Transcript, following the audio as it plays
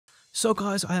So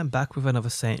guys, I am back with another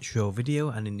Saints Row video,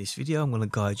 and in this video I'm going to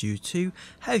guide you to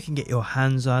how you can get your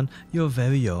hands on your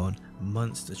very own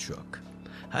monster truck.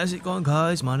 How's it going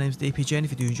guys? My name's DPJ, and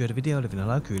if you do enjoy the video, leaving a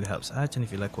like really helps out, and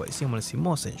if you like what you see and want to see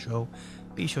more Saints Row,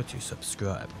 be sure to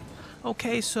subscribe.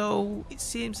 Okay, so it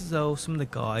seems as though some of the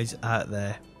guys out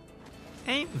there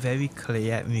ain't very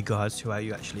clear in regards to how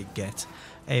you actually get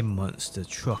a monster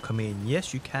truck. I mean,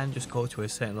 yes, you can just go to a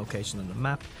certain location on the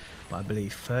map, but I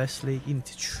believe firstly you need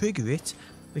to trigger it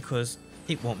because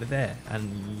it won't be there,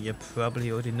 and you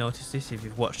probably already noticed this if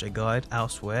you've watched a guide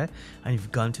elsewhere and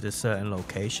you've gone to the certain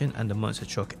location and the monster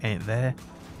truck ain't there.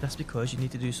 That's because you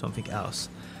need to do something else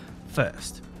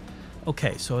first.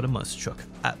 Okay, so the monster truck,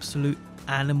 absolute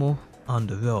animal on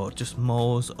the road, just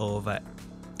mows over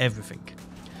everything.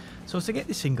 So to get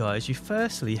this thing guys, you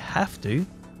firstly have to,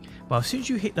 well, as soon as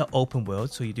you hit the open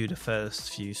world, so you do the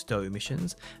first few story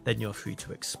missions, then you're free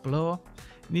to explore.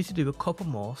 You need to do a couple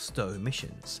more story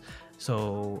missions.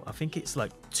 So I think it's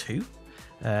like 2,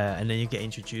 and then you get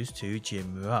introduced to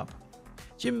Jim Robb.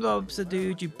 Jim Robb's a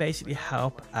dude you basically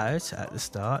help out at the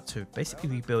start to basically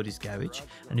rebuild his garage,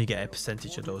 and you get a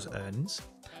percentage of those earnings.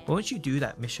 But once you do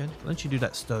that mission, once you do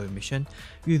that story mission,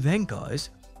 you then guys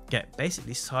get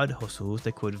basically side hustles.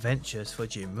 They're called adventures for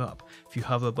Jim Robb. If you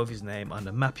hover above his name on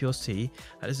the map, you'll see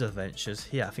that there's adventures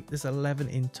here. I think there's 11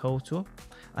 in total.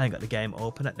 I ain't got the game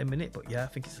open at the minute, but yeah, I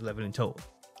think it's 11 in total.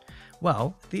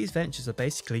 Well, these ventures are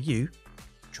basically you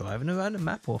driving around the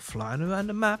map or flying around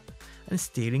the map and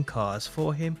stealing cars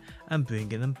for him and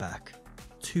bringing them back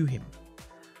to him.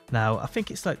 Now, I think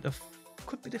it's like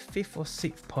could be the 5th or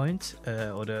 6th point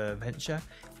or the venture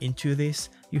into this.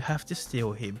 You have to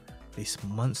steal him this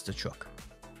monster truck.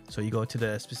 So you go to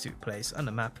the specific place on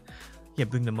the map, you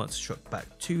bring the monster truck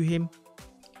back to him,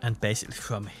 and basically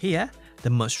from here the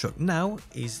monster truck now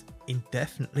is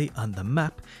indefinitely on the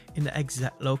map in the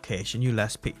exact location you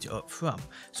last picked it up from.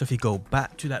 So if you go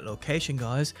back to that location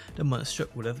guys, the monster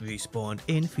truck would have respawned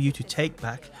in for you to take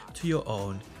back to your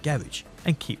own garage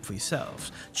and keep for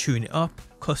yourselves. Tune it up,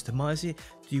 customize it,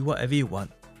 do whatever you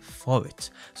want for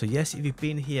it. So yes, if you've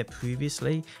been here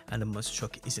previously and the monster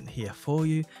truck isn't here for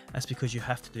you, that's because you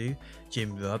have to do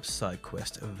Jim Robb's side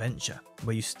quest adventure,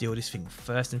 where you steal this thing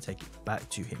first and take it back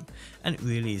to him. And it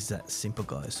really is that simple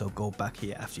guys. So go back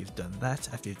here after you've done that,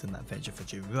 venture for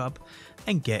Jim Robb,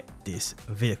 and get this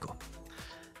vehicle.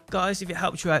 Guys, if it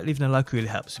helped you out, leaving a like really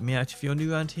helps me out. If you're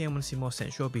new around here and want to see more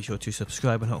Saints Row, be sure to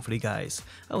subscribe, and hopefully guys,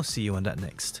 I'll see you on that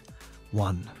next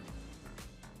one.